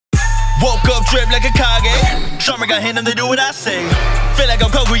Woke up, drip like a Kage. Sharma got hand and they do what I say. Feel like I'm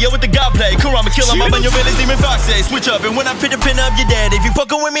Kaguya with the god play. Kurama kill him, I'm on your village, demon fox say. Switch up, and when I pin the pin up, you're dead. If you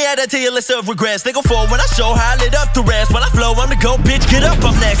fucking with me, I'd tell you list of regrets. They go forward when I show how I lit up the rest. When I flow, I'm the go, bitch, get up,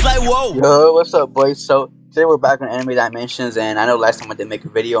 I'm next, like whoa. Yo, what's up, boys? So, today we're back on Anime Dimensions, and I know last time I did make a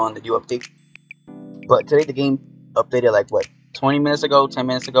video on the new update. But today the game updated like, what, 20 minutes ago, 10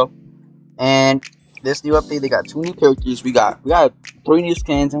 minutes ago. And this new update, they got 2 new characters. We got 3 new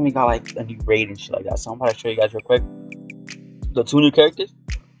skins, and we got like a new raid and shit like that. So I'm about to show you guys real quick the 2 new characters,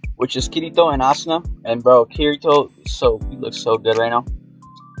 which is Kirito and Asuna. And bro, Kirito, he looks so good right now.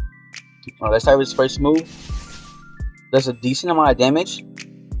 Let's start with his first move. Does a decent amount of damage,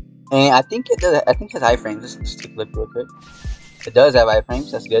 and I think it does. I think it has iframes. Let's take a look real quick. It does have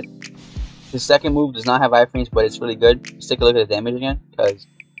iframes. That's good. His second move does not have iframes, but it's really good. Let's take a look at the damage again, because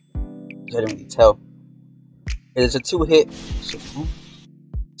I didn't really tell. It is a 2-hit, so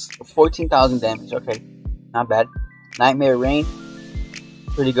 14,000 damage. Okay, not bad. Nightmare Rain,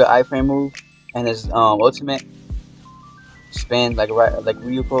 pretty good iframe move, and his ultimate spin like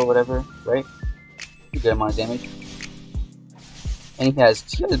Ryuko or whatever, right? Pretty good amount of damage. And he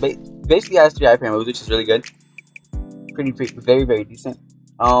basically has 3 iframe moves, which is really good. Very decent.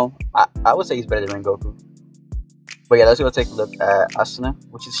 I would say he's better than Rengoku. But yeah, let's go take a look at Asuna,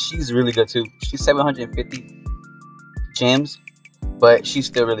 she's really good too. She's 750 gems, but she's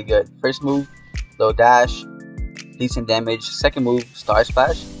still really good. First move, low dash, decent damage. Second move, Star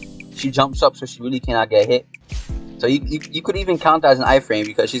Splash. She jumps up, so she really cannot get hit. So you could even count that as an iframe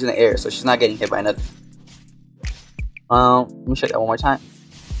because she's in the air, so she's not getting hit by nothing. Let me show you that one more time.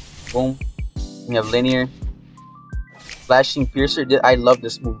 Boom. We have linear, flashing piercer. I love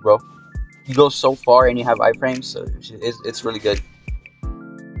this move, bro. You go so far and you have iframes, so it's really good.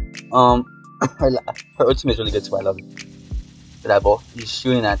 Her ultimate is really good too. I love it. Look at that ball. He's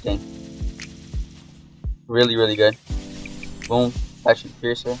shooting that thing. Really good. Boom. Flashing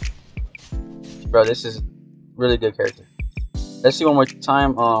piercer. Bro, this is really good character. Let's see one more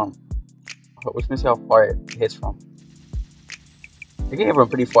time. Let's see how far it hits from. You can hit from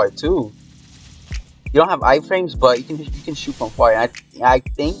pretty far too. You don't have iframes, but you can shoot from far. And I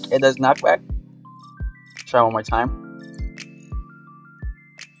think it does knockback. Try one more time.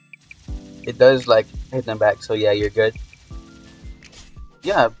 It does like hit them back. So yeah, you're good.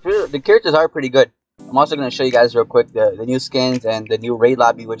 Yeah, the characters are pretty good. I'm also gonna show you guys real quick the new skins and the new raid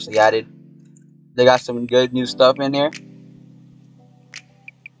lobby which they added. They got some good new stuff in there.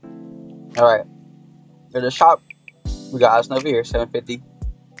 Alright. For the shop, we got Asuna over here, 750.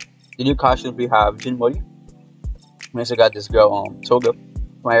 The new costumes we have Jin Mori. We also got this girl, Toga,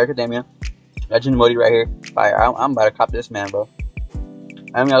 from My Hero Academia. Got Jin Mori right here. Fire. I'm about to cop this man, bro.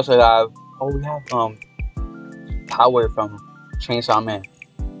 And we also have, we have Power from Chainsaw Man.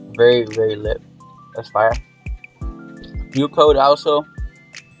 Very lit. That's fire. New code also.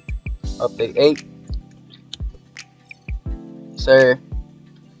 Update 8. Sir.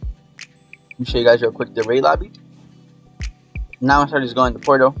 Let me show you guys real quick the raid lobby. Now instead of just going to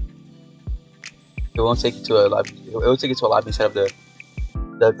Portal, it won't take you to a lobby. It will take you to a lobby instead of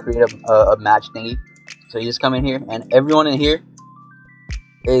the creative match thingy. So you just come in here, and everyone in here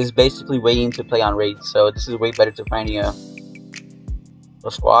is basically waiting to play on raid. So this is way better to finding a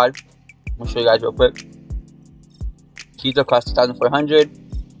squad. I'm gonna show you guys real quick. Kirito costs 2,400.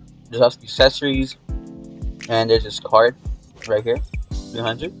 There's also accessories, and there's this card right here,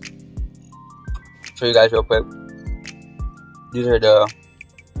 300. Show you guys real quick. These are the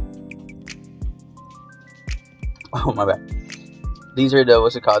my bad. These are the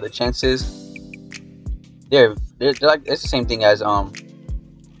the chances. They're like it's the same thing as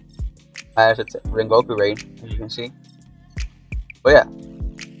Rengoku raid, as you can see. But yeah,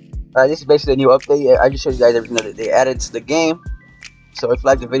 this is basically a new update. I just showed you guys everything that they added to the game. So if you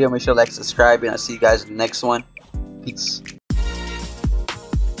like the video, make sure to like, subscribe, and I'll see you guys in the next one. Peace.